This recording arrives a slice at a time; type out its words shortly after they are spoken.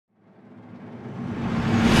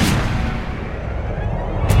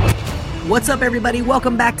What's up, everybody?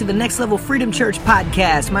 Welcome back to the Next Level Freedom Church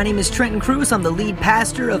podcast. My name is Trenton Cruz. I'm the lead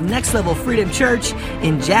pastor of Next Level Freedom Church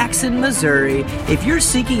in Jackson, Missouri. If you're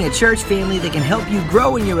seeking a church family that can help you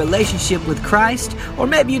grow in your relationship with Christ, or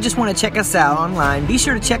maybe you just want to check us out online, be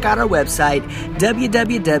sure to check out our website,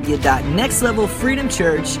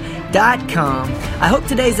 www.nextlevelfreedomchurch.com. I hope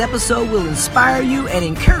today's episode will inspire you and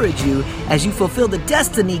encourage you as you fulfill the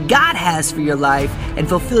destiny God has for your life and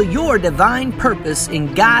fulfill your divine purpose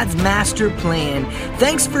in God's master plan.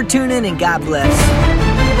 Thanks for tuning in, and God bless.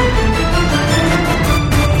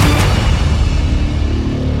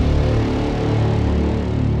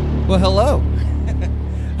 Well, hello.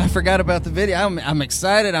 I forgot about the video. I'm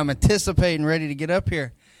excited. I'm anticipating, ready to get up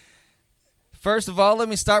here. First of all, let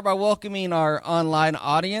me start by welcoming our online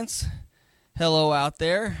audience. Hello out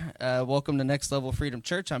there. Welcome to Next Level Freedom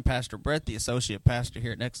Church. I'm Pastor Brett, the associate pastor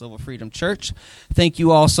here at Next Level Freedom Church. Thank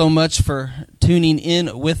you all so much for tuning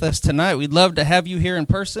in with us tonight. We'd love to have you here in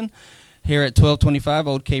person here at 1225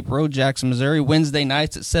 Old Cape Road, Jackson, Missouri, Wednesday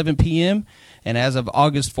nights at 7 p.m. and as of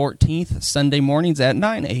August 14th, Sunday mornings at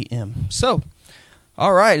 9 a.m. So,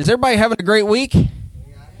 all right. Is everybody having a great week?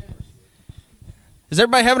 Is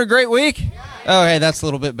everybody having a great week? Oh, hey, that's a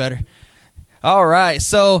little bit better. All right,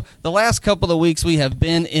 so the last couple of weeks we have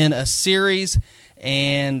been in a series,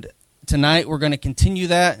 and tonight we're going to continue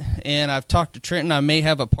that, and I've talked to Trenton. I may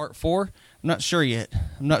have a part 4. I'm not sure yet.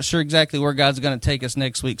 I'm not sure exactly where God's going to take us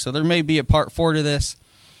next week, so there may be a part 4 to this.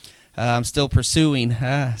 I'm still pursuing.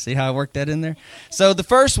 See how I worked that in there? So the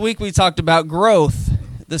first week we talked about growth.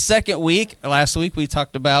 The second week, last week, we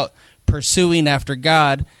talked about pursuing after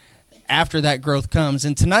God after that growth comes,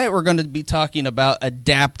 and tonight we're going to be talking about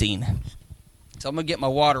adapting. So I'm going to get my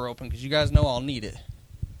water open because you guys know I'll need it.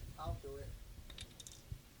 I'll do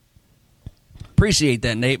it. Appreciate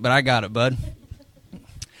that, Nate, but I got it, bud.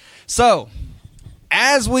 So,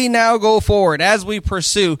 as we now go forward, as we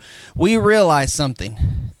pursue, we realize something.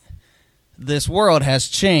 This world has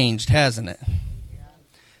changed, hasn't it?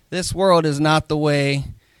 This world is not the way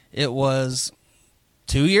it was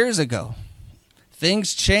 2 years ago.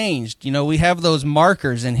 Things changed. You know, we have those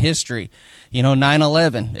markers in history. You know,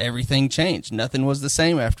 9/11, everything changed. Nothing was the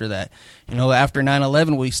same after that. You know, after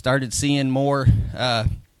 9/11, we started seeing more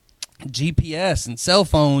GPS and cell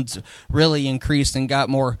phones really increased and got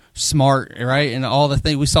more smart, right? And all the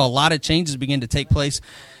things. We saw a lot of changes begin to take place,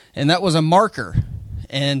 and that was a marker.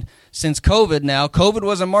 And since COVID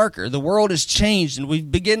was a marker. The world has changed, and we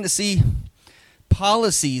begin to see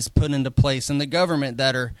policies put into place in the government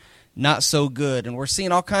that are not so good, and we're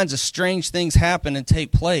seeing all kinds of strange things happen and take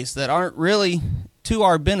place that aren't really to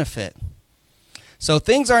our benefit. So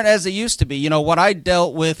things aren't as they used to be. You know, what I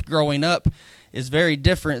dealt with growing up is very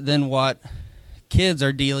different than what kids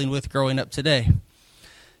are dealing with growing up today.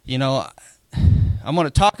 You know, I'm going to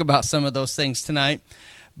talk about some of those things tonight,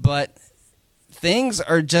 but things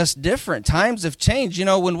are just different. Times have changed. You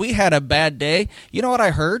know, when we had a bad day, you know what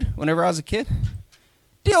I heard whenever I was a kid?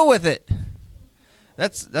 Deal with it.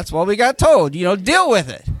 That's what we got told, you know, deal with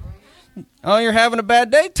it. Oh, you're having a bad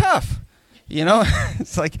day? Tough. You know,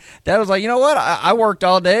 it's like, Dad was like, you know what? I worked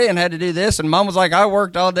all day and had to do this. And Mom was like, I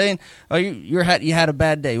worked all day. And oh, you had a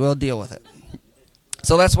bad day. Well, deal with it.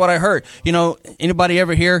 So that's what I heard. You know, anybody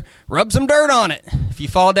ever hear, rub some dirt on it? If you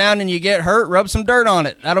fall down and you get hurt, rub some dirt on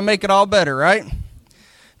it. That'll make it all better, right?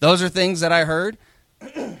 Those are things that I heard.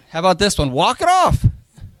 How about this one? Walk it off.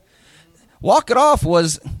 Walk it off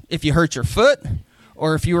was if you hurt your foot,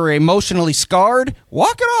 or if you were emotionally scarred,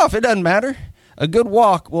 walk it off. It doesn't matter. A good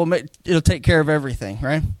walk it'll take care of everything,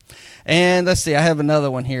 right? And let's see, I have another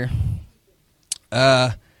one here.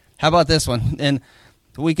 How about this one? And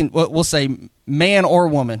we'll say man or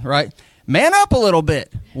woman, right? Man up a little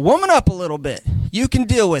bit. Woman up a little bit. You can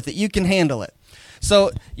deal with it. You can handle it. So,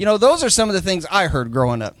 you know, those are some of the things I heard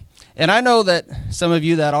growing up. And I know that some of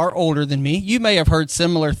you that are older than me, you may have heard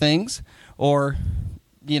similar things or,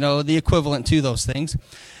 you know, the equivalent to those things.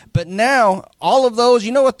 But now, all of those,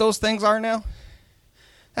 you know what those things are now?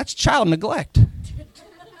 That's child neglect.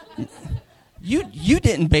 You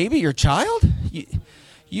didn't baby your child.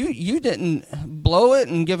 You didn't blow it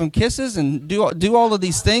and give him kisses and do all of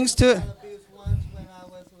these things to it.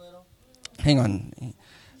 Hang on.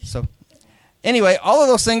 So, anyway, all of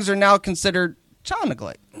those things are now considered child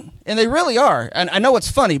neglect. And they really are. And I know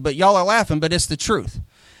it's funny, but y'all are laughing, but it's the truth.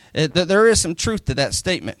 There is some truth to that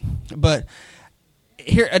statement. But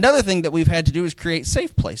here, another thing that we've had to do is create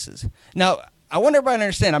safe places. Now, I want everybody to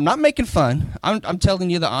understand, I'm not making fun. I'm telling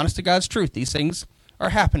you the honest to God's truth. These things are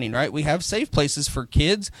happening, right? We have safe places for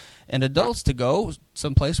kids and adults to go,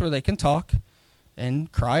 someplace where they can talk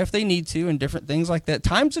and cry if they need to and different things like that.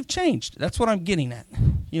 Times have changed. That's what I'm getting at.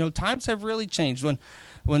 Times have really changed.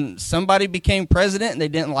 When somebody became president and they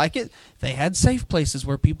didn't like it, they had safe places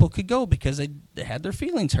where people could go because they had their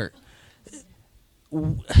feelings hurt.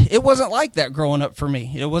 It wasn't like that growing up for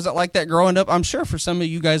me. It wasn't like that growing up, I'm sure, for some of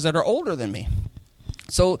you guys that are older than me.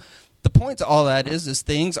 So the point to all that is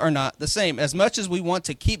things are not the same. As much as we want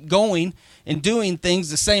to keep going and doing things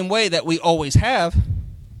the same way that we always have,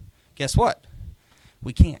 guess what?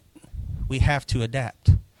 We can't. We have to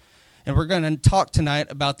adapt. And we're going to talk tonight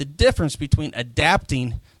about the difference between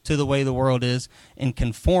adapting to the way the world is and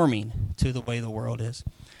conforming to the way the world is.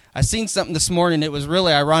 I seen something this morning. It was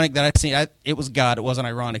really ironic that it was God. It wasn't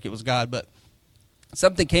ironic. It was God. But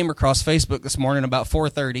something came across Facebook this morning about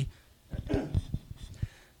 4:30.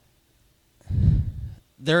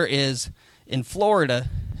 There is, in Florida,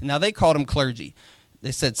 now they called them clergy.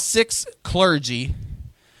 They said 6 clergy,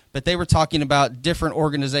 but they were talking about different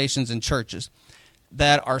organizations and churches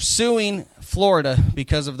that are suing Florida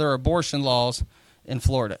because of their abortion laws in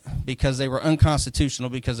Florida, because they were unconstitutional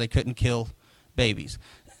because they couldn't kill babies.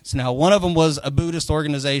 So now one of them was a Buddhist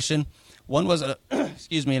organization, one was an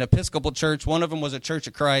Episcopal church, one of them was a Church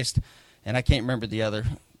of Christ, and I can't remember the other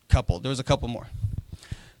couple. There was a couple more.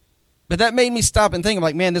 But that made me stop and think, I'm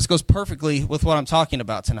like, man, this goes perfectly with what I'm talking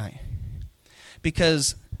about tonight.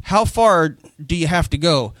 Because how far do you have to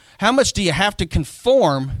go? How much do you have to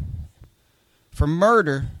conform for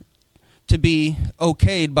murder to be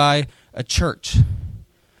okayed by a church?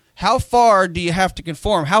 How far do you have to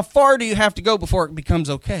conform? How far do you have to go before it becomes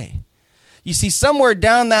okay? You see, somewhere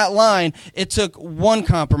down that line, it took 1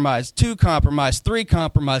 compromise, 2 compromise, 3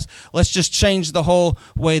 compromise. Let's just change the whole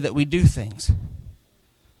way that we do things.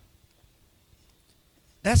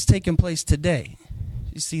 That's taking place today.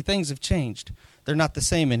 You see, things have changed. They're not the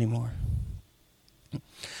same anymore.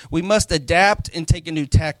 We must adapt and take a new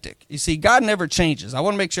tactic. You see, God never changes. I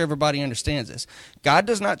want to make sure everybody understands this. God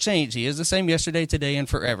does not change. He is the same yesterday, today, and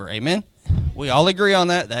forever. Amen? We all agree on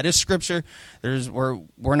that. That is Scripture.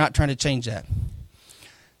 We're not trying to change that.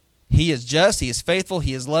 He is just, He is faithful,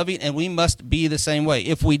 He is loving, and we must be the same way.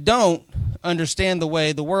 If we don't understand the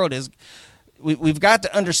way the world is, we've got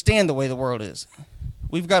to understand the way the world is.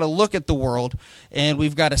 We've got to look at the world, and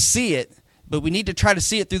we've got to see it, but we need to try to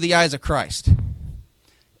see it through the eyes of Christ.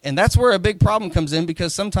 And that's where a big problem comes in,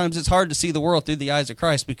 because sometimes it's hard to see the world through the eyes of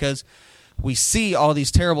Christ because we see all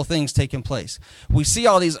these terrible things taking place. We see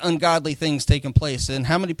all these ungodly things taking place. And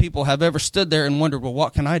how many people have ever stood there and wondered, well,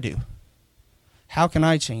 what can I do? How can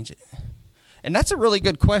I change it? And that's a really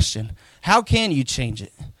good question. How can you change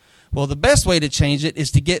it? Well, the best way to change it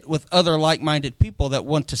is to get with other like-minded people that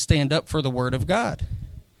want to stand up for the Word of God,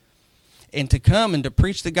 and to come and to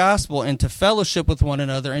preach the gospel and to fellowship with one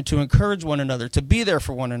another and to encourage one another, to be there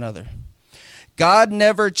for one another. God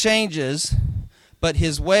never changes, but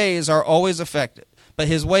His ways are always effective. But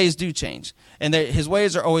His ways do change, and His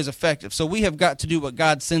ways are always effective. So we have got to do what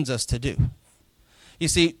God sends us to do. You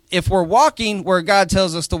see, if we're walking where God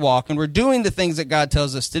tells us to walk and we're doing the things that God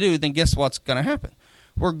tells us to do, then guess what's going to happen?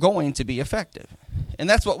 We're going to be effective. And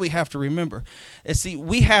that's what we have to remember. See,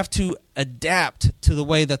 we have to adapt to the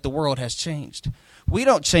way that the world has changed. We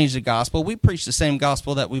don't change the gospel. We preach the same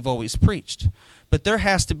gospel that we've always preached. But there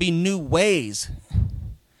has to be new ways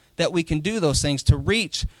that we can do those things to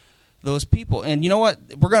reach those people. And you know what?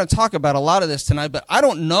 We're going to talk about a lot of this tonight, but I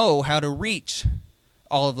don't know how to reach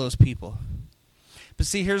all of those people. But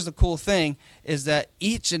see, here's the cool thing, is that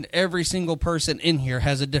each and every single person in here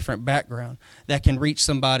has a different background that can reach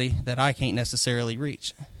somebody that I can't necessarily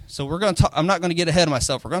reach. So we're going to talk, I'm not going to get ahead of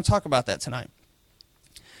myself. We're going to talk about that tonight.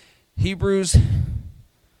 Hebrews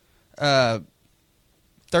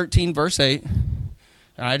 13, verse 8.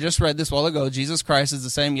 And I just read this a while ago. Jesus Christ is the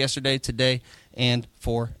same yesterday, today, and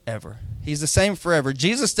forever. He's the same forever.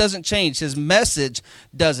 Jesus doesn't change. His message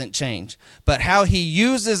doesn't change. But how He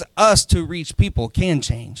uses us to reach people can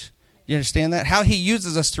change. You understand that? How He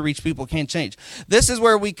uses us to reach people can change. This is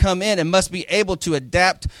where we come in and must be able to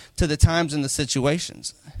adapt to the times and the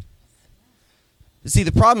situations. See,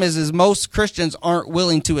 the problem is most Christians aren't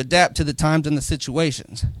willing to adapt to the times and the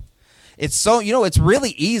situations. It's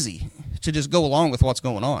really easy to just go along with what's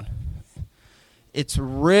going on. It's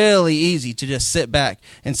really easy to just sit back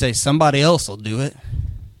and say, somebody else will do it.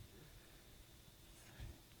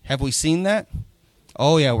 Have we seen that?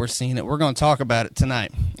 Oh, yeah, we're seeing it. We're going to talk about it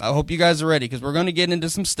tonight. I hope you guys are ready, because we're going to get into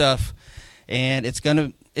some stuff, and it's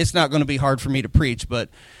not going to be hard for me to preach, but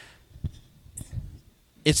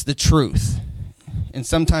it's the truth. And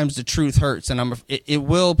sometimes the truth hurts, and it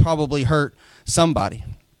will probably hurt somebody.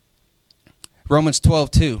 Romans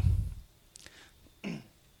 12:2.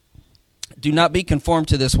 Do not be conformed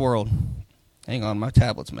to this world. Hang on, my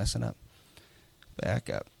tablet's messing up. Back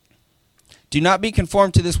up. Do not be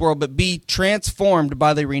conformed to this world, but be transformed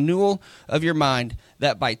by the renewal of your mind,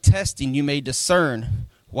 that by testing you may discern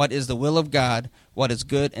what is the will of God, what is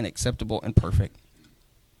good and acceptable and perfect.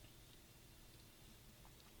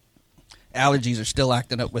 Allergies are still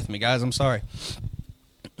acting up with me, guys. I'm sorry.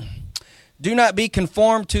 Do not be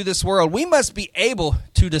conformed to this world. We must be able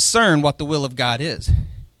to discern what the will of God is.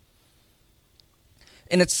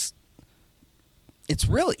 And it's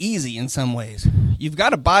real easy in some ways. You've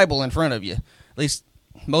got a Bible in front of you. At least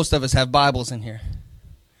most of us have Bibles in here.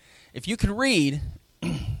 If you can read,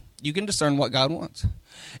 you can discern what God wants.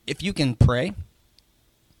 If you can pray,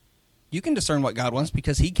 you can discern what God wants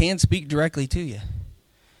because he can speak directly to you.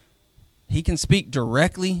 He can speak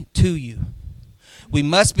directly to you. We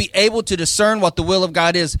must be able to discern what the will of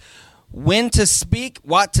God is, when to speak,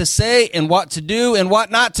 what to say, and what to do, and what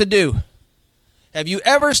not to do. Have you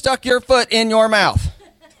ever stuck your foot in your mouth?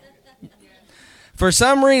 For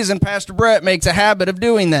some reason, Pastor Brett makes a habit of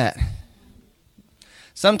doing that.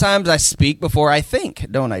 Sometimes I speak before I think,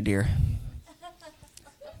 don't I, dear?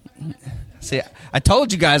 See, I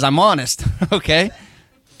told you guys I'm honest, okay?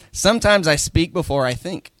 Sometimes I speak before I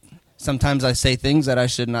think. Sometimes I say things that I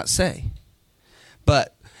should not say.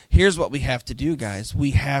 But here's what we have to do, guys.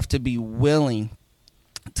 We have to be willing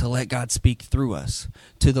to let God speak through us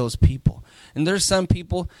to those people. And there's some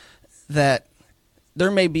people that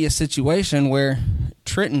there may be a situation where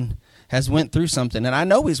Trenton has went through something, and I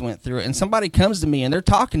know he's went through it, and somebody comes to me and they're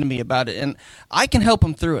talking to me about it, and I can help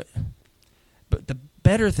them through it. But the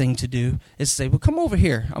better thing to do is say, well, come over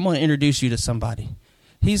here. I'm going to introduce you to somebody.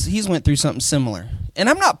 He's went through something similar. And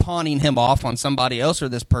I'm not pawning him off on somebody else or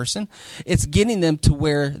this person. It's getting them to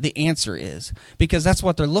where the answer is, because that's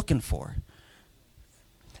what they're looking for.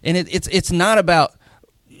 And it's not about,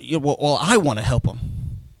 well, I want to help them.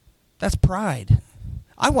 That's pride.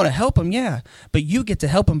 I want to help them, yeah. But you get to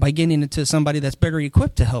help them by getting into somebody that's better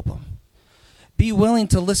equipped to help them. Be willing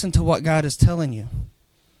to listen to what God is telling you.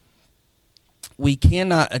 We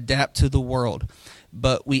cannot adapt to the world,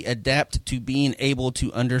 but we adapt to being able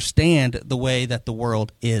to understand the way that the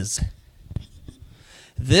world is.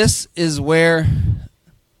 This is where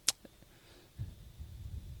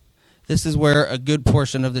a good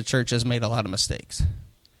portion of the church has made a lot of mistakes.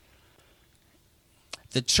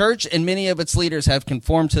 The church and many of its leaders have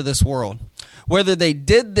conformed to this world, whether they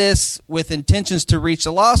did this with intentions to reach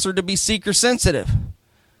the lost or to be seeker sensitive.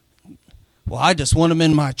 Well, I just want them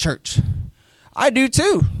in my church. I do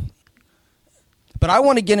too. But I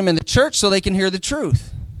want to get them in the church so they can hear the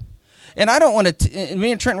truth. And I don't want to,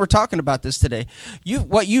 me and Trent were talking about this today.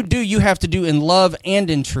 What you do, you have to do in love and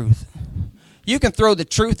in truth. You can throw the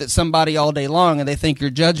truth at somebody all day long and they think you're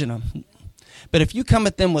judging them. But if you come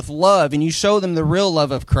at them with love and you show them the real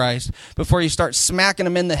love of Christ before you start smacking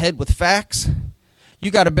them in the head with facts, you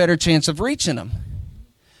got a better chance of reaching them.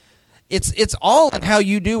 It's all in how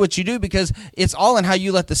you do what you do, because it's all in how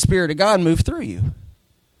you let the Spirit of God move through you.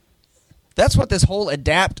 That's what this whole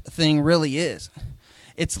adapt thing really is.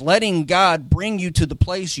 It's letting God bring you to the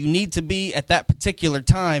place you need to be at that particular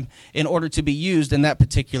time in order to be used in that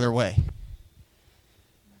particular way.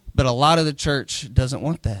 But a lot of the church doesn't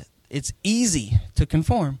want that. It's easy to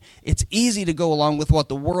conform. It's easy to go along with what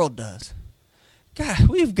the world does. God,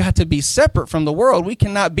 we've got to be separate from the world. We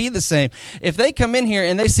cannot be the same. If they come in here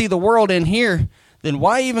and they see the world in here, then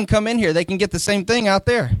why even come in here? They can get the same thing out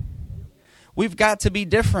there. We've got to be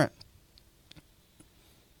different.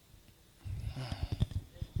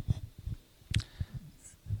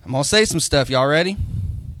 I'm going to say some stuff. Y'all ready?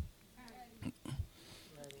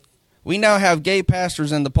 We now have gay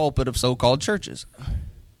pastors in the pulpit of so-called churches.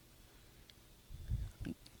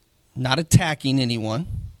 Not attacking anyone,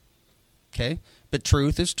 okay? But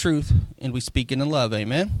truth is truth, and we speak it in love,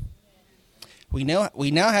 amen? We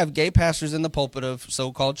now have gay pastors in the pulpit of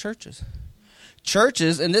so-called churches.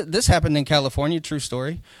 Churches, and this happened in California, true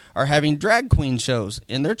story, are having drag queen shows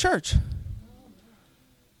in their church.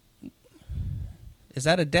 Is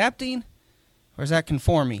that adapting, or is that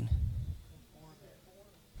conforming?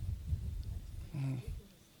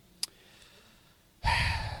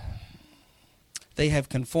 They have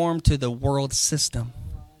conformed to the world system.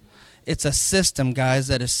 It's a system, guys,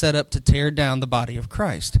 that is set up to tear down the body of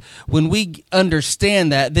Christ. When we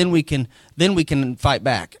understand that, then we can fight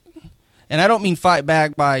back. And I don't mean fight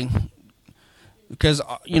back because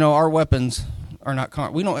our weapons are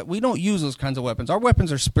not we don't use those kinds of weapons. Our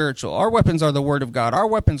weapons are spiritual. Our weapons are the Word of God. Our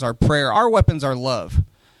weapons are prayer. Our weapons are love.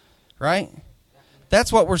 Right?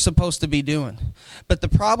 That's what we're supposed to be doing. But the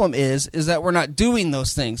problem is that we're not doing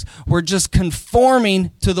those things. We're just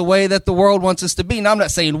conforming to the way that the world wants us to be. Now, I'm not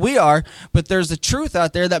saying we are, but there's a truth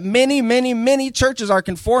out there that many, many, many churches are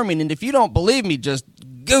conforming. And if you don't believe me, just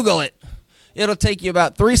Google it. It'll take you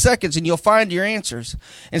about 3 seconds and you'll find your answers.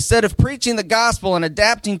 Instead of preaching the gospel and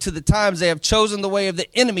adapting to the times, they have chosen the way of the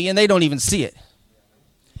enemy and they don't even see it.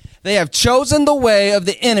 They have chosen the way of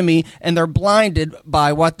the enemy and they're blinded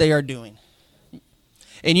by what they are doing.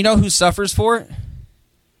 And you know who suffers for it?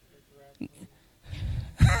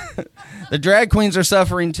 The drag queens are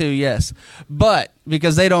suffering too, yes. But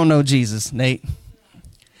because they don't know Jesus, Nate.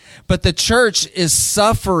 But the church is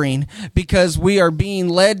suffering because we are being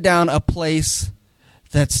led down a place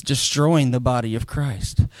that's destroying the body of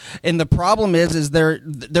Christ. And the problem is they're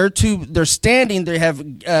standing, they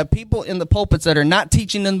have people in the pulpits that are not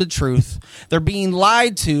teaching them the truth. They're being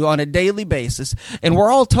lied to on a daily basis. And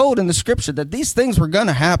we're all told in the scripture that these things were going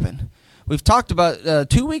to happen. We've talked about,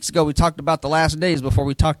 2 weeks ago, we talked about the last days before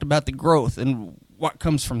we talked about the growth and what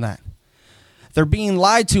comes from that. They're being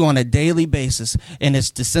lied to on a daily basis, and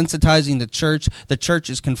it's desensitizing the church. The church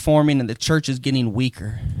is conforming, and the church is getting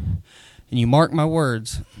weaker. And you mark my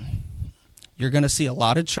words, you're going to see a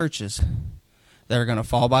lot of churches that are going to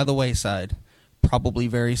fall by the wayside probably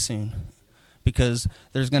very soon, because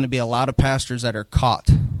there's going to be a lot of pastors that are caught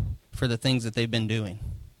for the things that they've been doing.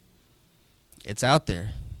 It's out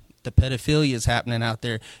there. The pedophilia is happening out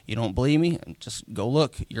there. You don't believe me? Just go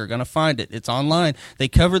look. You're going to find it. It's online. They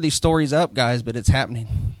cover these stories up, guys, but it's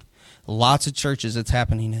happening. Lots of churches it's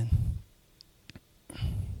happening in.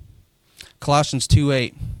 Colossians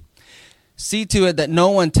 2:8. See to it that no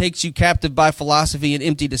one takes you captive by philosophy and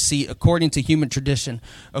empty deceit, according to human tradition,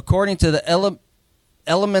 according to the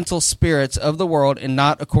elemental spirits of the world, and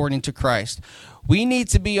not according to Christ. We need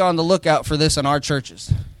to be on the lookout for this in our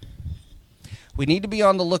churches. We need to be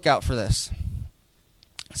on the lookout for this.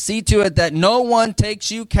 See to it that no one takes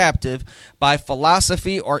you captive by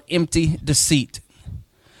philosophy or empty deceit.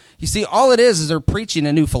 You see, all it is they're preaching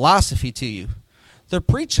a new philosophy to you. They're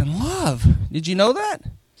preaching love. Did you know that?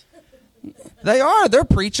 They are. They're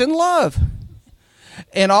preaching love.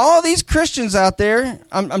 And all these Christians out there,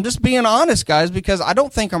 I'm just being honest, guys, because I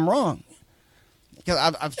don't think I'm wrong.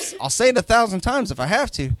 Because I'll say it 1,000 times if I have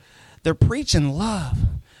to. They're preaching love,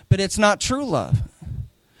 but it's not true love.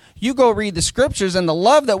 You go read the scriptures, and the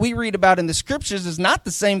love that we read about in the scriptures is not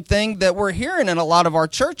the same thing that we're hearing in a lot of our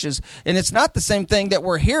churches. And it's not the same thing that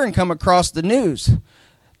we're hearing come across the news.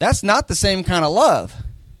 That's not the same kind of love.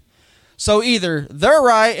 So either they're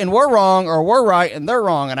right and we're wrong, or we're right and they're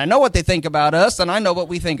wrong. And I know what they think about us, and I know what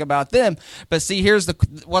we think about them. But see, here's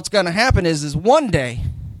what's going to happen is one day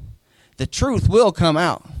the truth will come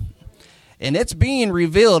out. And it's being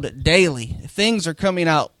revealed daily. Things are coming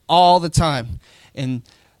out all the time. And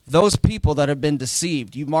those people that have been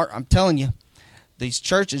deceived, I'm telling you, these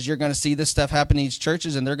churches, you're going to see this stuff happen in these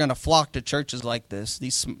churches, and they're going to flock to churches like this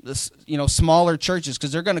smaller churches,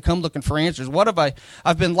 because they're going to come looking for answers. What have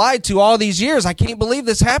I've been lied to all these years. I can't believe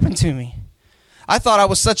this happened to me. I thought I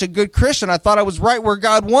was such a good Christian. I thought I was right where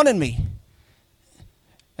God wanted me.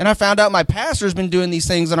 And I found out my pastor's been doing these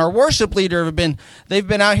things, and our worship leader they've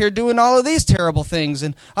been out here doing all of these terrible things.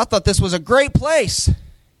 And I thought this was a great place.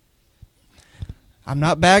 I'm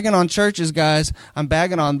not bagging on churches, guys. I'm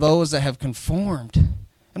bagging on those that have conformed.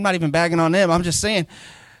 I'm not even bagging on them. I'm just saying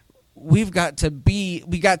we got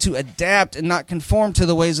to adapt and not conform to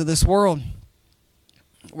the ways of this world.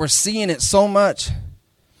 We're seeing it so much.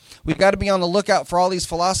 We've got to be on the lookout for all these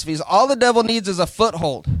philosophies. All the devil needs is a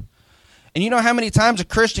foothold. And you know how many times a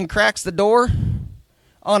Christian cracks the door?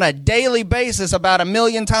 On a daily basis, about 1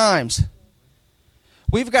 million times.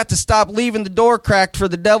 We've got to stop leaving the door cracked for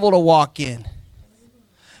the devil to walk in.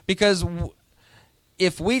 Because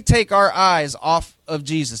if we take our eyes off of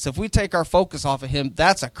Jesus, if we take our focus off of him,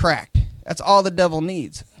 that's a crack. That's all the devil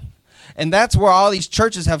needs. And that's where all these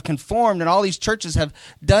churches have conformed, and all these churches have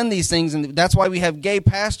done these things. And that's why we have gay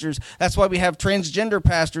pastors. That's why we have transgender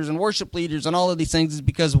pastors and worship leaders and all of these things, is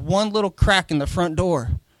because one little crack in the front door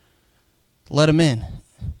let them in.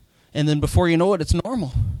 And then before you know it, it's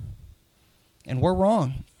normal. And we're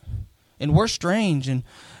wrong. And we're strange. And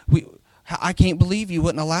I can't believe you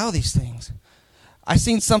wouldn't allow these things. I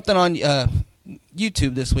seen something on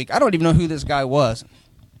YouTube this week. I don't even know who this guy was.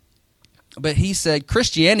 But he said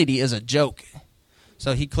Christianity is a joke.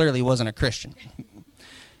 So he clearly wasn't a Christian.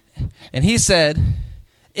 And he said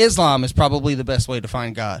Islam is probably the best way to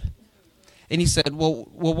find God. And he said, well,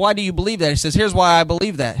 why do you believe that? He says, here's why I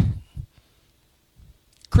believe that.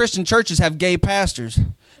 Christian churches have gay pastors.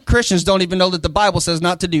 Christians don't even know that the Bible says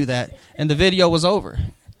not to do that. And the video was over.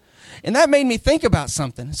 And that made me think about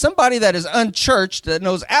something. Somebody that is unchurched, that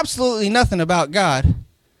knows absolutely nothing about God,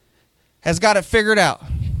 has got it figured out.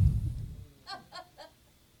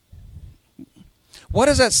 What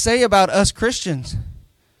does that say about us Christians?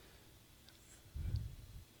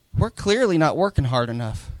 We're clearly not working hard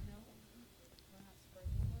enough.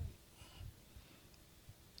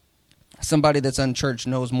 Somebody that's unchurched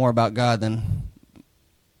knows more about God than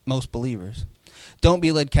most believers. Don't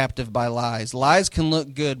be led captive by lies. Lies can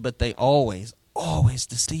look good, but they always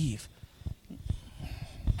deceive.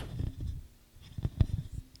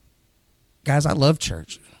 Guys, I love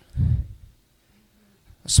church.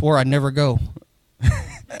 I swore I'd never go.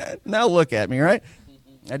 Now look at me, right?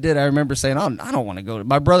 I did. I remember saying, I don't want to go.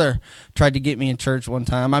 My brother tried to get me in church one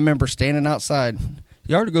time. I remember standing outside.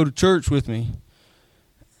 You ought to go to church with me.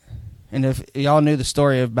 And if y'all knew the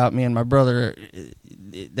story about me and my brother,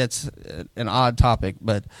 that's an odd topic.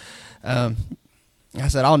 But I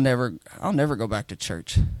said, I'll never go back to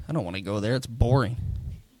church. I don't want to go there. It's boring.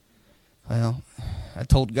 Well, I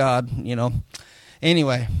told God,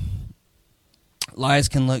 Anyway, lies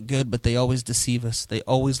can look good, but they always deceive us. They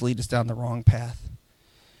always lead us down the wrong path.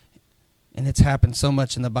 And it's happened so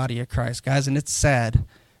much in the body of Christ, guys, and it's sad.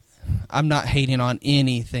 I'm not hating on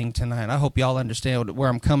anything tonight. I hope y'all understand where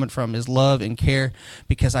I'm coming from is love and care,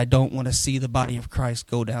 because I don't want to see the body of Christ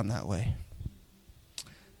go down that way.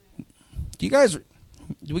 Do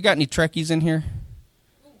we got any Trekkies in here?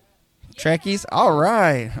 Trekkies? All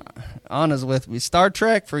right. Anna's with me. Star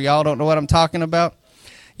Trek, for y'all don't know what I'm talking about.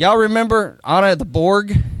 Y'all remember Anna the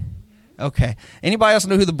Borg? Okay. Anybody else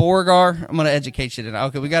know who the Borg are? I'm going to educate you tonight.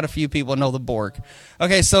 Okay, we got a few people know the Borg.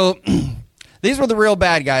 Okay, so these were the real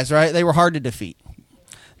bad guys, right? They were hard to defeat.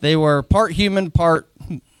 They were part human, part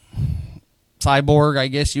cyborg, I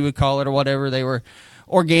guess you would call it, or whatever. They were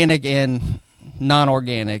organic and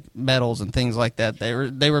non-organic metals and things like that.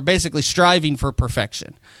 They were basically striving for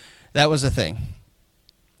perfection. That was the thing.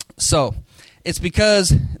 So it's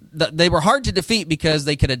because they were hard to defeat because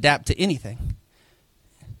they could adapt to anything.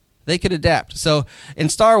 They could adapt. So in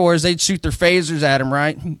Star Wars, they'd shoot their phasers at them,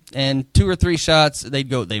 right? And 2 or 3 shots, they'd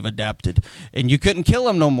go, they've adapted. And you couldn't kill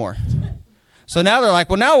them no more. So now they're like,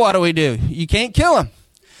 well, now what do we do? You can't kill them.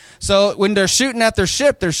 So when they're shooting at their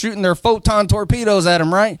ship, they're shooting their photon torpedoes at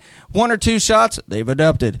them, right? 1 or 2 shots, they've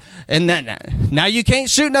adapted. And now you can't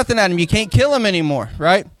shoot nothing at them. You can't kill them anymore,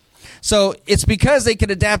 right? So it's because they could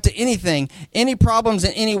adapt to anything, any problems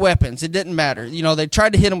and any weapons. It didn't matter. They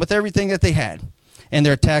tried to hit them with everything that they had, and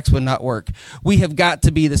their attacks would not work. We have got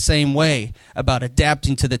to be the same way about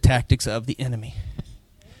adapting to the tactics of the enemy.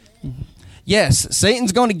 Yes,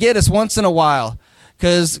 Satan's going to get us once in a while,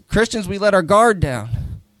 because Christians, we let our guard down.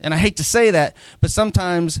 And I hate to say that, but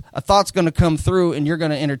sometimes a thought's going to come through, and you're going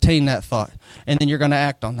to entertain that thought, and then you're going to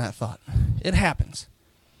act on that thought. It happens.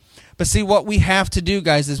 But see, what we have to do,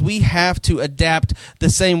 guys, is we have to adapt the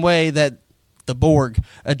same way that the Borg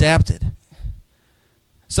adapted.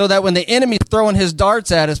 So that when the enemy's throwing his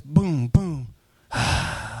darts at us, boom, boom,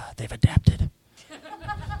 they've adapted.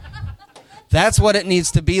 That's what it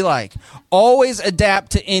needs to be like. Always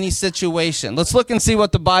adapt to any situation. Let's look and see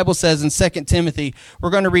what the Bible says in 2 Timothy. We're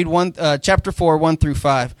going to read chapter 4, 1 through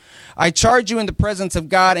 5. I charge you in the presence of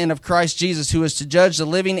God and of Christ Jesus, who is to judge the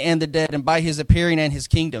living and the dead, and by his appearing and his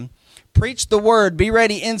kingdom. Preach the word. Be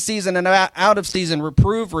ready in season and out of season.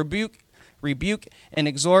 Reprove, rebuke, and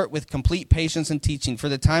exhort with complete patience and teaching. For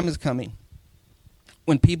the time is coming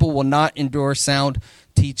when people will not endure sound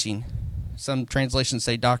teaching. Some translations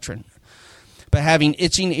say doctrine. But having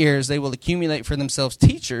itching ears, they will accumulate for themselves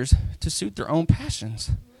teachers to suit their own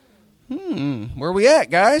passions. Where are we at,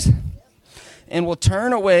 guys? And will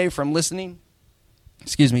turn away from listening,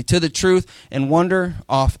 to the truth and wander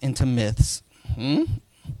off into myths.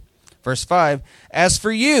 Verse 5, as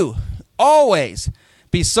for you, always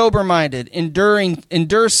be sober-minded,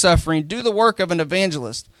 endure suffering, do the work of an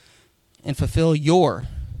evangelist, and fulfill your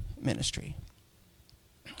ministry.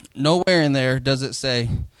 Nowhere in there does it say,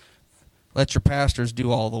 let your pastors do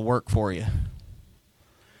all the work for you.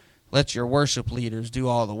 Let your worship leaders do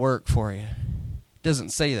all the work for you. It doesn't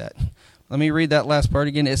say that. Let me read that last part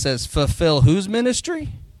again. It says, fulfill whose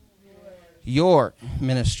ministry? Your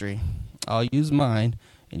ministry. I'll use mine,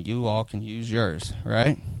 and you all can use yours,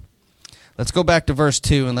 right? Let's go back to verse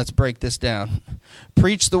 2, and let's break this down.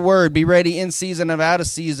 Preach the word. Be ready in season and out of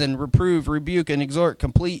season. Reprove, rebuke, and exhort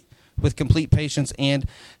with complete patience and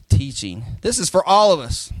teaching. This is for all of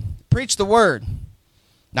us. Preach the word.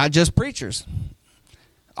 Not just preachers.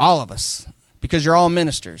 All of us. Because you're all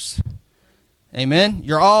ministers. Amen?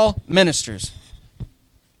 You're all ministers.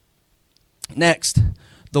 Next,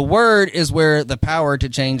 The Word is where the power to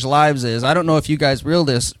change lives is. I don't know if you guys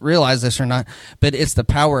realize this or not, but it's the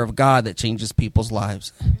power of God that changes people's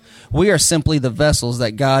lives. We are simply the vessels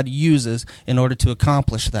that God uses in order to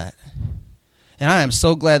accomplish that. And I am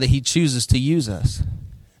so glad that he chooses to use us.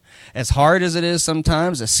 As hard as it is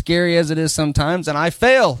sometimes, as scary as it is sometimes, and I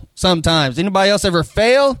fail sometimes. Anybody else ever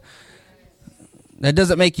fail? That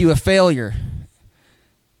doesn't make you a failure.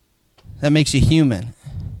 That makes you human.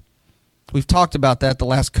 We've talked about that the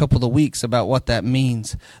last couple of weeks, about what that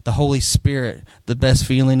means. The Holy Spirit, the best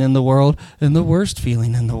feeling in the world and the worst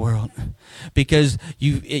feeling in the world. Because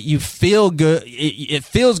you feel good. It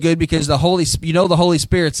feels good because the Holy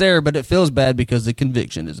Spirit's there, but it feels bad because the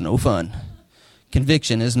conviction is no fun.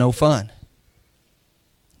 Conviction is no fun.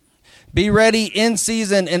 Be ready in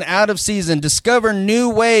season and out of season. Discover new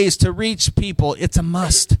ways to reach people. It's a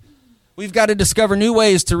must. We've got to discover new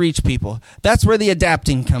ways to reach people. That's where the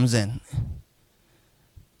adapting comes in.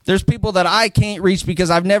 There's people that I can't reach because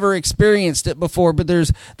I've never experienced it before, but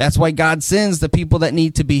that's why God sends the people that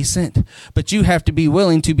need to be sent. But you have to be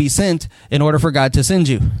willing to be sent in order for God to send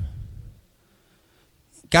you.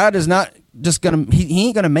 God is not just going to, he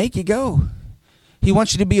ain't going to make you go. He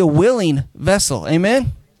wants you to be a willing vessel.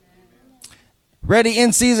 Amen? Ready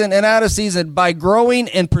in season and out of season. By growing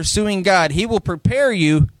and pursuing God, he will prepare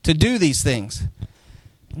you to do these things.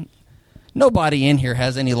 Nobody in here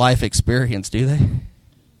has any life experience, do they?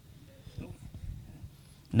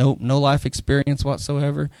 No life experience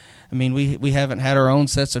whatsoever. I mean, we haven't had our own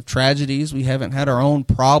sets of tragedies. We haven't had our own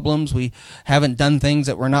problems. We haven't done things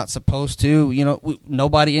that we're not supposed to. You know,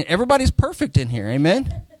 everybody's perfect in here.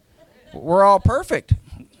 Amen? We're all perfect.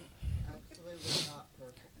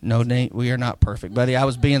 No, Nate, we are not perfect, buddy. I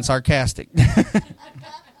was being sarcastic.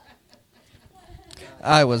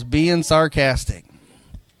 I was being sarcastic.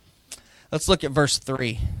 Let's look at verse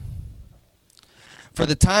 3. For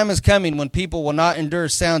the time is coming when people will not endure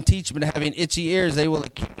sound teaching, but having itchy ears, they will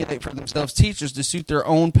accumulate for themselves teachers to suit their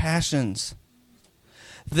own passions.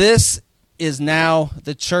 This is now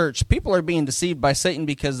the church. People are being deceived by Satan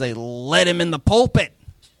because they let him in the pulpit.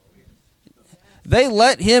 They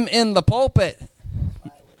let him in the pulpit.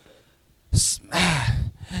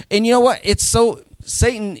 And you know what?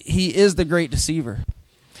 Satan, he is the great deceiver.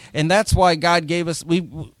 And that's why God gave us,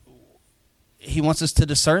 he wants us to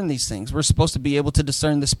discern these things. We're supposed to be able to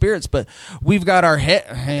discern the spirits, but we've got our head,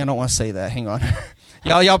 I don't want to say that, hang on.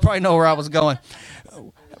 Y'all probably know where I was going.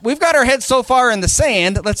 We've got our head so far in the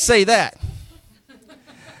sand, let's say that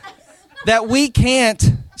we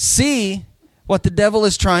can't see what the devil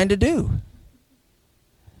is trying to do.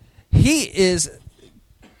 He is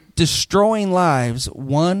destroying lives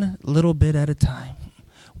one little bit at a time.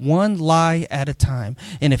 One lie at a time.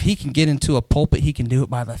 And if he can get into a pulpit, he can do it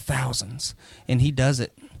by the thousands. And he does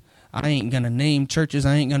it. I ain't going to name churches.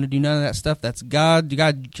 I ain't going to do none of that stuff. That's God.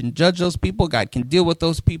 God can judge those people. God can deal with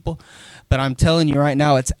those people. But I'm telling you right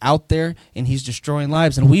now, it's out there, and he's destroying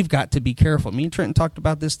lives. And we've got to be careful. Me and Trenton talked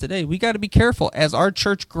about this today. We got to be careful as our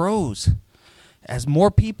church grows. As more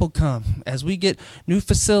people come, as we get new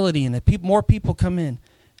facility and more people come in,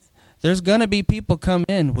 there's going to be people come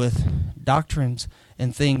in with doctrines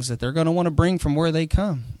and things that they're going to want to bring from where they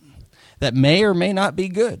come that may or may not be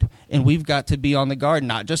good. And we've got to be on the guard,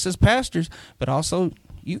 not just as pastors, but also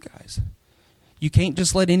you guys. You can't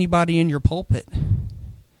just let anybody in your pulpit.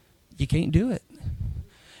 You can't do it.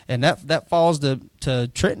 And that falls to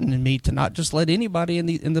Trenton and me to not just let anybody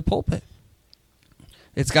in the pulpit.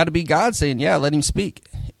 It's got to be God saying, yeah, let him speak.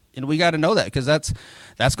 And we got to know that, because that's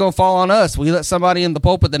going to fall on us. We let somebody in the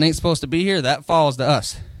pulpit that ain't supposed to be here, that falls to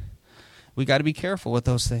us. We got to be careful with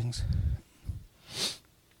those things.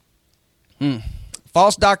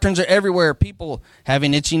 False doctrines are everywhere. People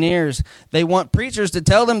having itching ears. They want preachers to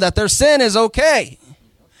tell them that their sin is okay.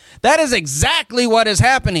 That is exactly what is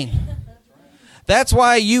happening. That's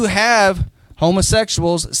why you have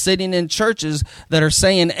homosexuals sitting in churches that are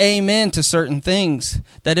saying amen to certain things,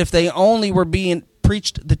 that if they only were being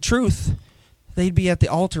preached the truth, they'd be at the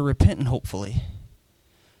altar repenting, hopefully.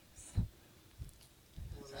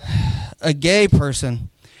 A gay person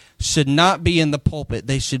should not be in the pulpit.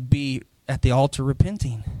 They should be at the altar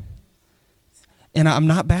repenting. And I'm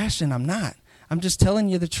not bashing, I'm not. I'm just telling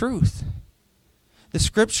you the truth. The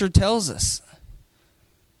scripture tells us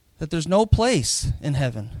that there's no place in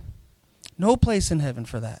heaven. No place in heaven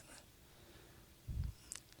for that.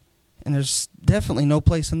 And there's definitely no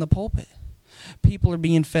place in the pulpit. People are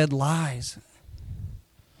being fed lies.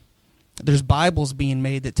 There's Bibles being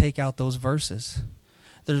made that take out those verses.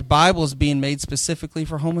 There's Bibles being made specifically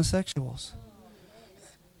for homosexuals.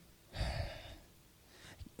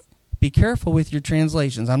 Be careful with your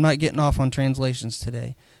translations. I'm not getting off on translations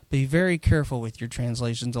today. Be very careful with your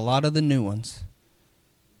translations, a lot of the new ones.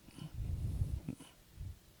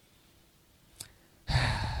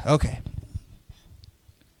 Okay.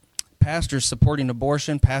 Pastors supporting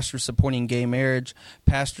abortion, pastors supporting gay marriage,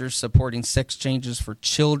 pastors supporting sex changes for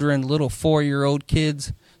children, little 4-year-old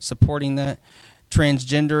kids supporting that.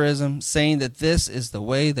 Transgenderism, saying that this is the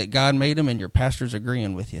way that God made them, and your pastor's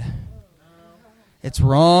agreeing with you. It's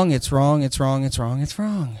wrong, it's wrong, it's wrong, it's wrong, it's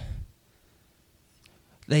wrong.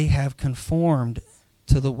 They have conformed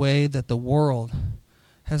to the way that the world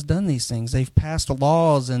has done these things. They've passed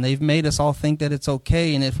laws, and they've made us all think that it's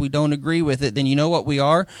okay, and if we don't agree with it, then you know what we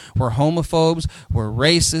are? We're homophobes, we're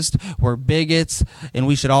racist, we're bigots, and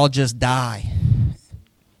we should all just die.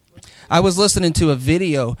 I was listening to a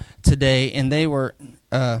video today, and they were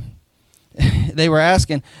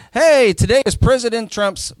asking, hey, today is President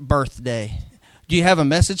Trump's birthday. Do you have a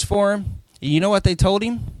message for him? And you know what they told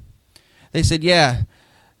him? They said, yeah,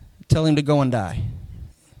 tell him to go and die.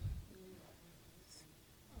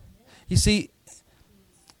 You see,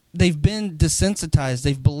 they've been desensitized.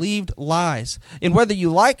 They've believed lies. And whether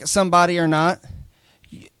you like somebody or not,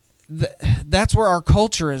 that's where our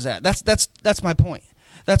culture is at. That's my point.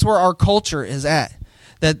 That's where our culture is at.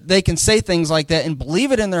 That they can say things like that and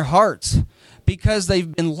believe it in their hearts because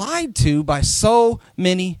they've been lied to by so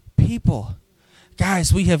many people.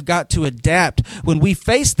 Guys, we have got to adapt when we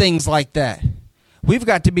face things like that. We've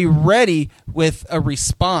got to be ready with a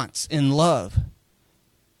response in love.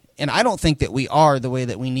 And I don't think that we are the way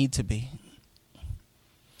that we need to be.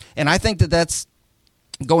 And I think that that's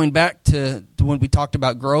going back to when we talked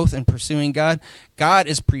about growth and pursuing God. God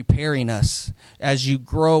is preparing us as you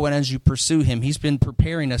grow and as you pursue him. He's been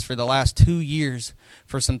preparing us for the last 2 years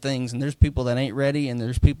for some things. And there's people that ain't ready, and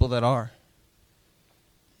there's people that are.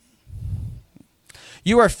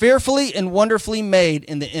 You are fearfully and wonderfully made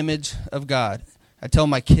in the image of God. I tell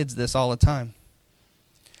my kids this all the time.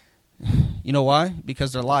 You know why?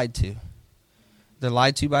 Because they're lied to. They're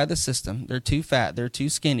lied to by the system. They're too fat. They're too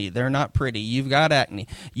skinny. They're not pretty. You've got acne.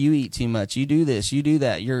 You eat too much. You do this. You do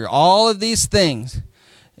that. You're all of these things.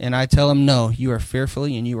 And I tell them, no, you are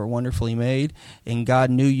fearfully and you are wonderfully made. And God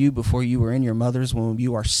knew you before you were in your mother's womb.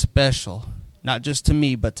 You are special, not just to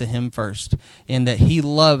me, but to him first. And that he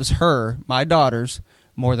loves her, my daughters,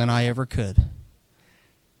 more than I ever could.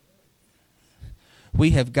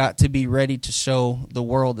 We have got to be ready to show the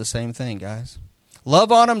world the same thing, guys.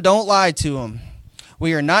 Love on them, don't lie to them.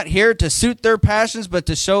 We are not here to suit their passions, but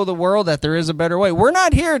to show the world that there is a better way. We're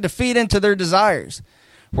not here to feed into their desires.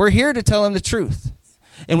 We're here to tell them the truth.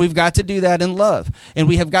 And we've got to do that in love. And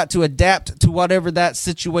we have got to adapt to whatever that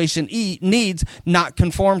situation needs, not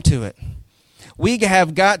conform to it. We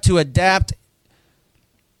have got to adapt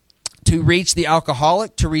to reach the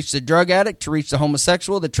alcoholic, to reach the drug addict, to reach the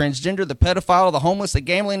homosexual, the transgender, the pedophile, the homeless, the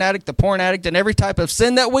gambling addict, the porn addict, and every type of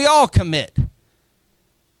sin that we all commit.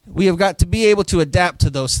 We have got to be able to adapt to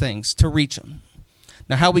those things, to reach them.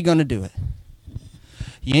 Now, how are we going to do it?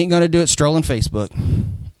 You ain't going to do it strolling Facebook.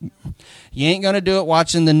 You ain't going to do it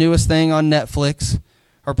watching the newest thing on Netflix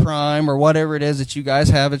or Prime or whatever it is that you guys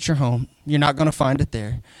have at your home. You're not going to find it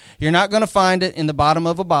there. You're not going to find it in the bottom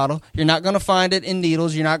of a bottle. You're not going to find it in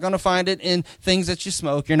needles. You're not going to find it in things that you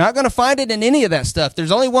smoke. You're not going to find it in any of that stuff.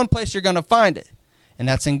 There's only one place you're going to find it, and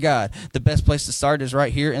that's in God. The best place to start is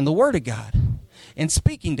right here in the Word of God, and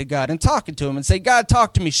speaking to God and talking to him and say, God,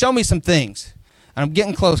 talk to me. Show me some things. And I'm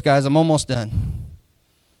getting close, guys. I'm almost done.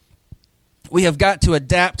 We have got to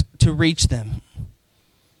adapt to reach them.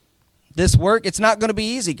 This work, it's not going to be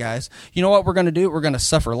easy, guys. You know what we're going to do? We're going to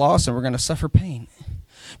suffer loss and we're going to suffer pain.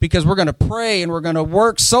 Because we're going to pray and we're going to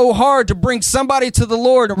work so hard to bring somebody to the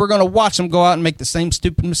Lord, and we're going to watch them go out and make the same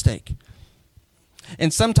stupid mistake.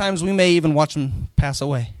 And sometimes we may even watch them pass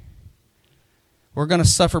away. We're going to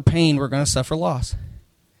suffer pain. We're going to suffer loss.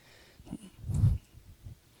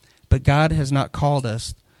 But God has not called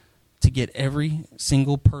us to get every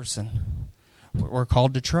single person. We're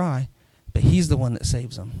called to try, but he's the one that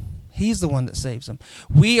saves them. He's the one that saves them.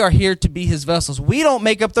 We are here to be his vessels. We don't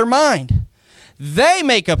make up their mind. They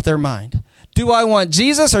make up their mind. Do I want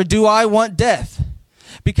Jesus or do I want death?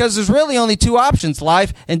 Because there's really only two options,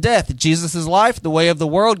 life and death. Jesus is life, the way of the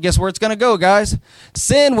world. Guess where it's going to go, guys?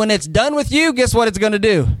 Sin, when it's done with you, guess what it's going to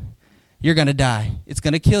do? You're going to die. It's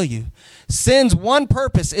going to kill you. Sin's one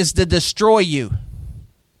purpose is to destroy you.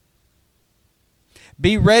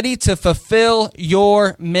 Be ready to fulfill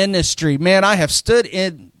your ministry. Man, I have stood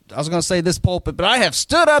in, I was going to say this pulpit, but I have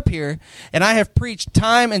stood up here and I have preached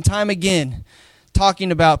time and time again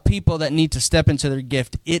talking about people that need to step into their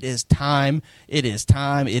gift. It is time. It is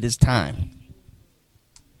time. It is time.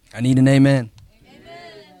 I need an amen.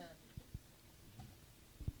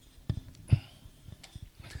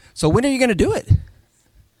 So when are you going to do it?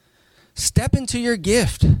 Step into your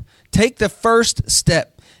gift. Take the first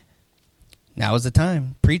step. Now is the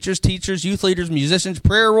time. Preachers, teachers, youth leaders, musicians,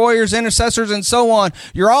 prayer warriors, intercessors, and so on.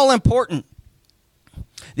 You're all important.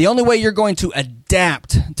 The only way you're going to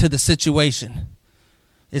adapt to the situation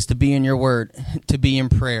is to be in your word, to be in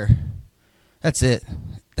prayer. That's it.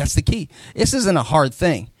 That's the key. This isn't a hard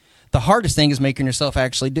thing. The hardest thing is making yourself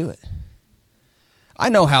actually do it. I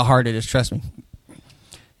know how hard it is, trust me.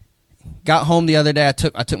 Got home the other day, I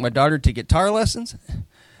took my daughter to guitar lessons.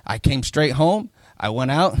 I came straight home. I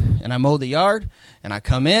went out and I mowed the yard, and I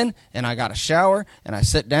come in and I got a shower and I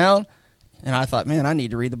sit down and I thought, man, I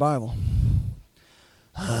need to read the Bible.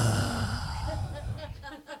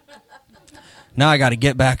 Now I got to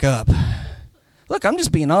get back up. Look, I'm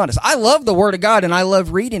just being honest. I love the Word of God and I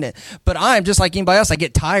love reading it, but I'm just like anybody else. I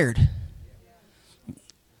get tired.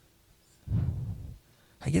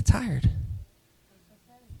 I get tired.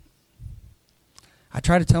 I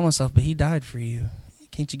try to tell myself, but he died for you.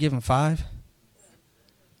 Can't you give him 5?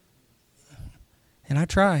 And I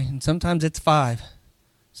try, and sometimes it's 5.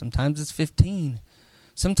 Sometimes it's 15.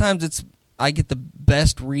 Sometimes I get the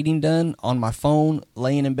best reading done on my phone,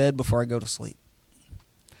 laying in bed before I go to sleep.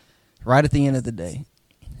 Right at the end of the day.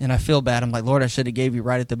 And I feel bad. I'm like, Lord, I should have gave you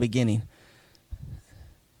right at the beginning.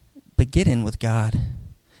 But get in with God.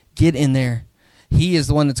 Get in there. He is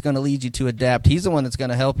the one that's going to lead you to adapt. He's the one that's going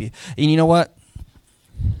to help you. And you know what?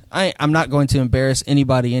 I'm not going to embarrass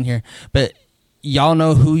anybody in here, but y'all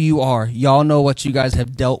know who you are. Y'all know what you guys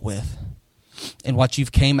have dealt with and what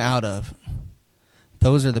you've came out of.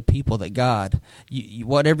 Those are the people that God,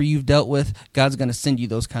 whatever you've dealt with, God's going to send you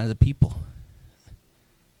those kinds of people.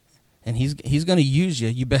 And he's going to use you.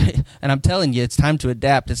 You bet. And I'm telling you, it's time to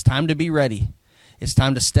adapt. It's time to be ready. It's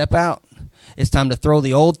time to step out. It's time to throw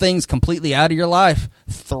the old things completely out of your life.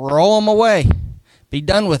 Throw them away. Be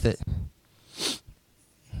done with it.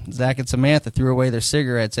 Zach and Samantha threw away their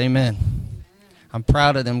cigarettes. Amen. I'm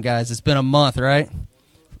proud of them guys. It's been a month, right?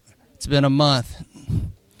 It's been a month.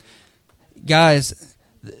 Guys,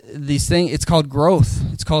 these things, it's called growth.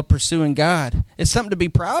 It's called pursuing God. It's something to be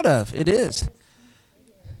proud of. It is.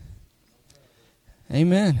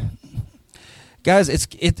 Amen. Guys,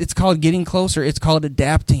 it's called getting closer. It's called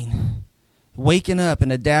adapting. Waking up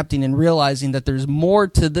and adapting and realizing that there's more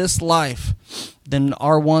to this life than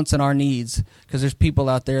our wants and our needs, because there's people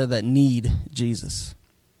out there that need Jesus.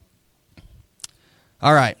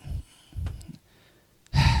 All right.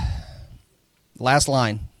 Last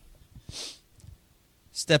line.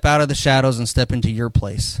 Step out of the shadows and step into your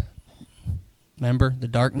place. Remember the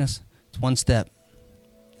darkness? It's one step.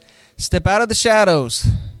 Step out of the shadows.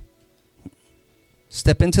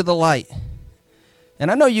 Step into the light.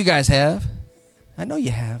 And I know you guys have. I know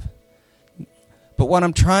you have. But what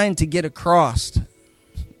I'm trying to get across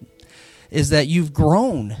is that you've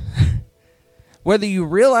grown. Whether you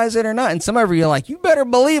realize it or not. And some of you are like, you better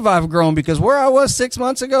believe I've grown, because where I was 6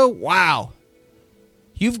 months ago, wow.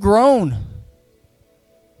 You've grown.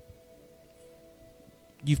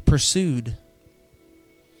 You've pursued.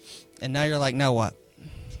 And now you're like, now what?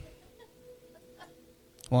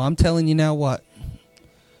 Well, I'm telling you now what?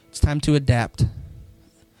 It's time to adapt.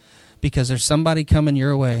 Because there's somebody coming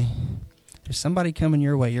your way. There's somebody coming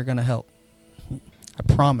your way. You're going to help.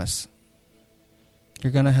 I promise.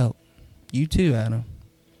 You're going to help. You too,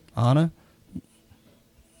 Anna.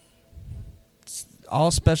 It's all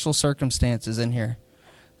special circumstances in here.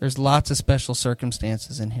 There's lots of special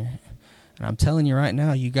circumstances in here. And I'm telling you right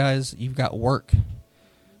now, you guys, you've got work.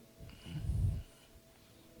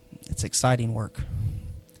 It's exciting work.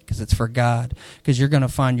 Because it's for God. Because you're going to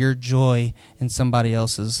find your joy in somebody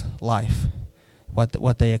else's life.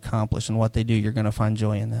 What they accomplish and what they do, you're going to find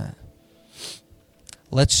joy in that.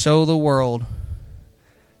 Let's show the world,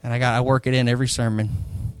 and I work it in every sermon.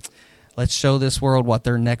 Let's show this world what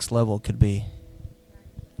their next level could be.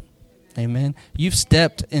 Amen. You've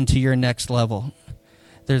stepped into your next level.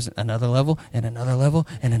 There's another level and another level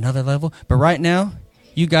and another level. But right now,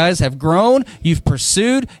 you guys have grown, you've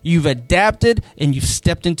pursued, you've adapted, and you've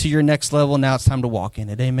stepped into your next level. Now it's time to walk in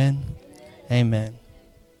it. Amen. Amen.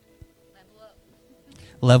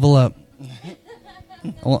 Level up.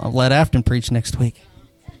 I'll let Afton preach next week.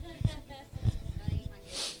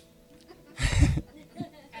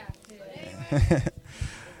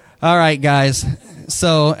 All right, guys.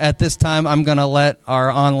 So at this time, I'm going to let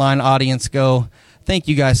our online audience go. Thank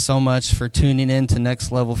you guys so much for tuning in to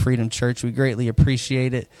Next Level Freedom Church. We greatly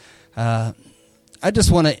appreciate it.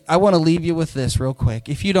 I want to leave you with this real quick.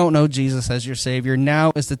 If you don't know Jesus as your Savior,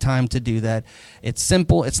 now is the time to do that. It's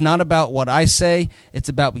simple. It's not about what I say. It's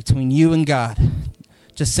about between you and God.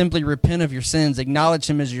 Just simply repent of your sins. Acknowledge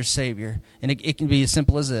Him as your Savior. And it can be as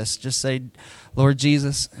simple as this. Just say, Lord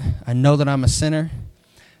Jesus, I know that I'm a sinner.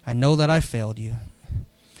 I know that I failed you.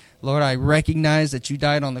 Lord, I recognize that you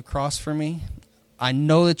died on the cross for me. I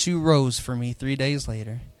know that you rose for me 3 days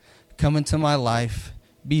later. Come into my life.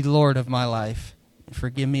 Be Lord of my life.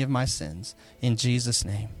 Forgive me of my sins. In Jesus'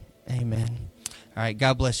 name, amen. All right,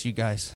 God bless you guys.